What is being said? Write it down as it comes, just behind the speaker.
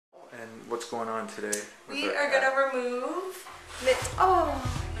what's going on today? We are going to remove Oh,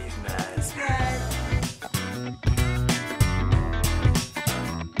 he's mad. He's mad.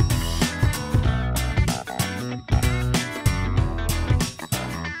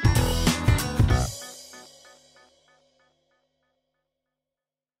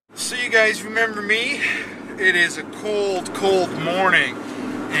 So you guys remember me? It is a cold, cold morning.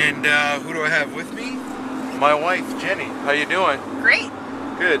 And who do I have with me? My wife, Jenny. How you doing? Great.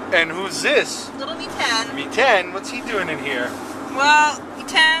 Good. And who's this? Little Miten. Miten? What's he doing in here? Well,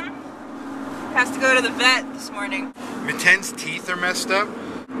 Miten has to go to the vet this morning. Miten's teeth are messed up.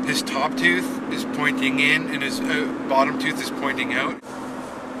 His top tooth is pointing in and his bottom tooth is pointing out.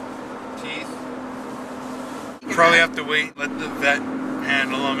 Teeth. Probably have to wait, let the vet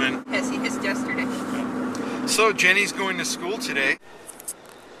handle them. And yes, he hissed yesterday. so Jenny's going to school today.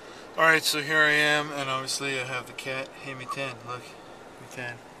 Alright, so here I am, and obviously I have the cat. Hey Miten, look.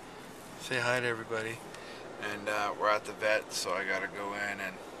 Miten. Say hi to everybody. And we're at the vet, so I gotta go in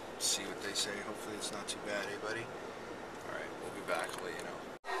and see what they say. Hopefully it's not too bad, hey buddy? Alright, we'll be back, I'll let you know.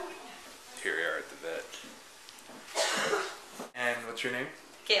 Here we are at the vet. And what's your name?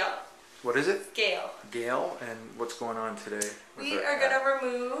 Gail. What is it? Gail. Gail, and what's going on today? We are going to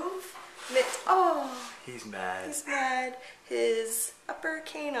remove Oh, he's mad. He's mad. His upper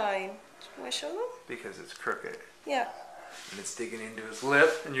canine. Do you want to show them? Because it's crooked. Yeah. And it's digging into his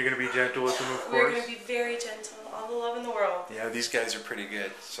lip, and you're going to be gentle with him, of course. We're going to be very gentle. All the love in the world. Yeah, these guys are pretty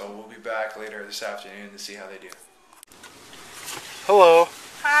good. So we'll be back later this afternoon to see how they do. Hello.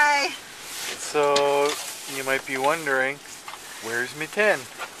 Hi. So you might be wondering, where's Miten?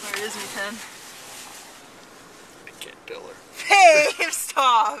 Where is Miten? I can't tell her. Hey,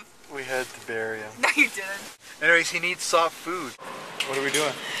 stop. We had to bury him. No, you didn't. Anyways, he needs soft food. What are we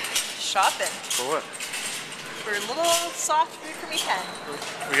doing? Shopping. For what? For a little soft food for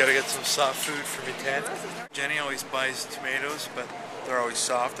Miten. We gotta get some soft food for Miten. Jenny always buys tomatoes, but they're always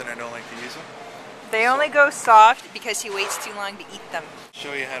soft and I don't like to use them. They only go soft because he waits too long to eat them.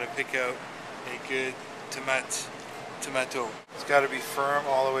 Show you how to pick out a good tomato. It's got to be firm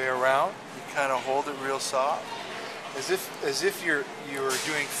all the way around. You kind of hold it real soft, as if you're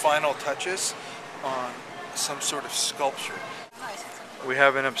doing final touches on some sort of sculpture. Nice. We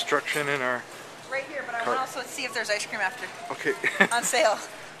have an obstruction in our Right here, but I want to also see if there's ice cream after. Okay. On sale.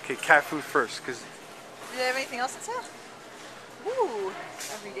 Okay, cat food first, because. Do they have anything else on sale? Ooh,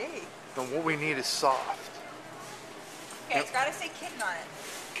 every day. Then what we need is soft. Okay, it's got to say kitten on it.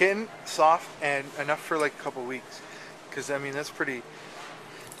 Kitten, soft, and enough for like a couple weeks. Because, I mean, that's pretty...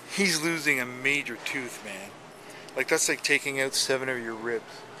 He's losing a major tooth, man. Like, that's like taking out 7 of your ribs.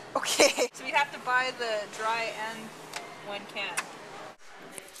 Okay. So we have to buy the dry and one can.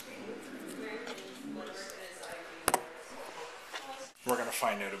 We're going to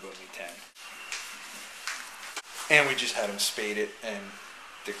find out about Miten. And we just had him spade it and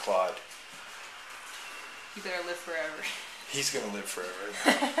declawed. You better live forever. He's going to live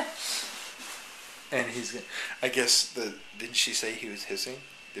forever. And he's going to... I guess, didn't she say he was hissing?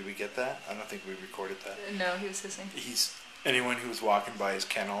 Did we get that? I don't think we recorded that. No, he was hissing. Anyone who was walking by his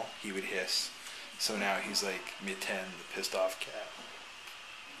kennel, he would hiss. So now he's like Miten, the pissed off cat.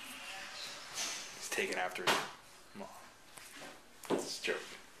 He's taking after his mom. It's a joke.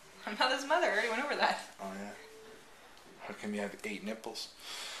 I'm not his mother. I already went over that. Oh yeah. How come you have 8 nipples?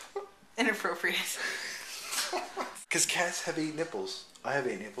 Inappropriate. Because cats have 8 nipples. I have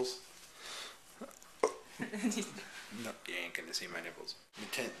 8 nipples. No, you ain't gonna see my nipples.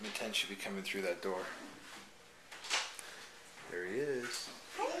 Miten should be coming through that door. There he is.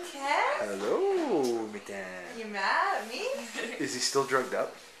 Hi, cat. Hello, Miten. You mad at me? Is he still drugged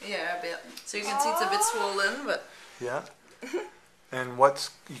up? Yeah, a bit. So you can see it's a bit swollen, but... Yeah. And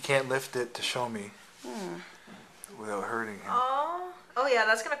you can't lift it to show me without hurting him. Oh yeah,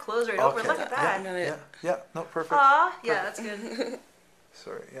 that's gonna close right over. Look at that. Yeah, no, perfect. Yeah, that's good.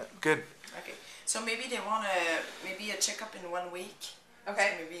 Sorry, yeah, good. Okay, so maybe they want maybe a checkup in 1 week. Okay.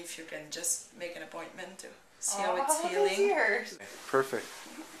 So maybe if you can just make an appointment to see how it's healing. Yours. Perfect.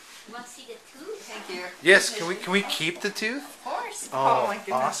 You want to see the tooth? Thank you. Yes, can we keep the tooth? Of course. Oh, My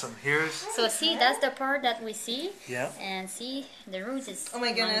goodness. awesome. Here's... So see, that's the part that we see. Yeah. And see, the roots is Oh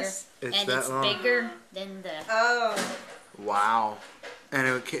my goodness. longer. It's And that it's long. bigger than the... Oh. Wow. And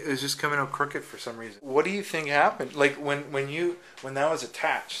it was just coming out crooked for some reason. What do you think happened? Like when that was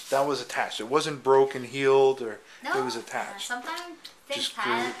attached, It wasn't broken, healed, or No, it was attached. sometimes things Just grew.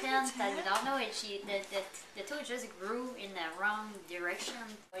 happen that we don't know. The tooth just grew in the wrong direction.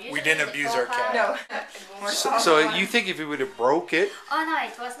 We didn't abuse our cat. No. So you think if we would have broke it? Oh no,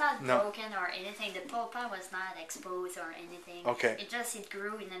 it was not No. broken or anything. The pulpa was not exposed or anything. Okay. It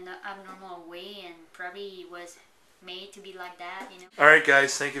grew in an abnormal way and probably was made to be like that, you know. All right,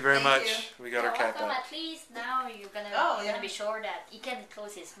 guys. Thank you very Thank much. you. We got our cat Welcome. back. At least now you're gonna be sure that he can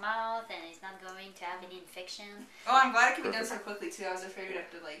close his mouth and he's not going to have any infection. Oh, I'm glad it could be done so quickly too. I was afraid we'd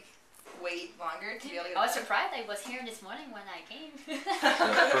have to like wait longer to be able to get I was surprised I was here this morning when I came.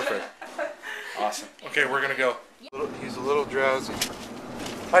 Yeah, perfect. Awesome. Okay, we're gonna go. He's a little drowsy.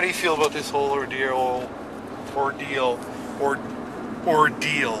 How do you feel about this whole ordeal?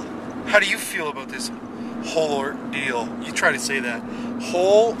 How do you feel about this whole ordeal? You try to say that.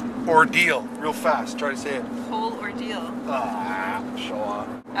 Whole ordeal. Real fast. Try to say it. Whole ordeal. Ah, show off.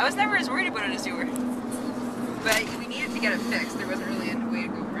 I was never as worried about it as you were. But we needed to get it fixed. There wasn't really a way to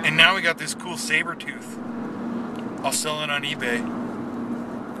go around. And now we got this cool saber tooth. I'll sell it on eBay.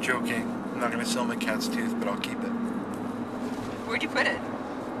 Joking. I'm not gonna sell my cat's tooth, but I'll keep it. Where'd you put it?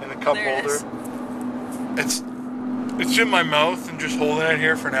 In the cup There it is. holder. It's in my mouth and just holding it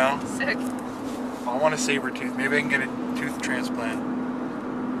here for now. Sick. I want a saber tooth. Maybe I can get a tooth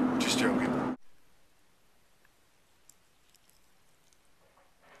transplant. Just joking.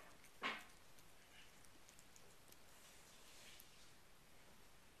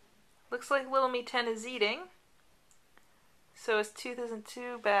 Looks like little me 10 is eating. So his tooth isn't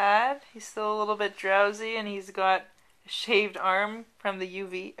too bad. He's still a little bit drowsy and he's got a shaved arm from the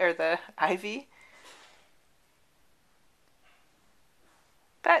UV or the IV.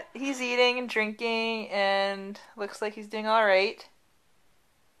 But he's eating and drinking and looks like he's doing alright.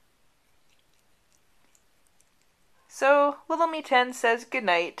 So little me 10 says good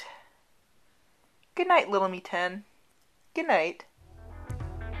night. Good night, little me 10. Good night.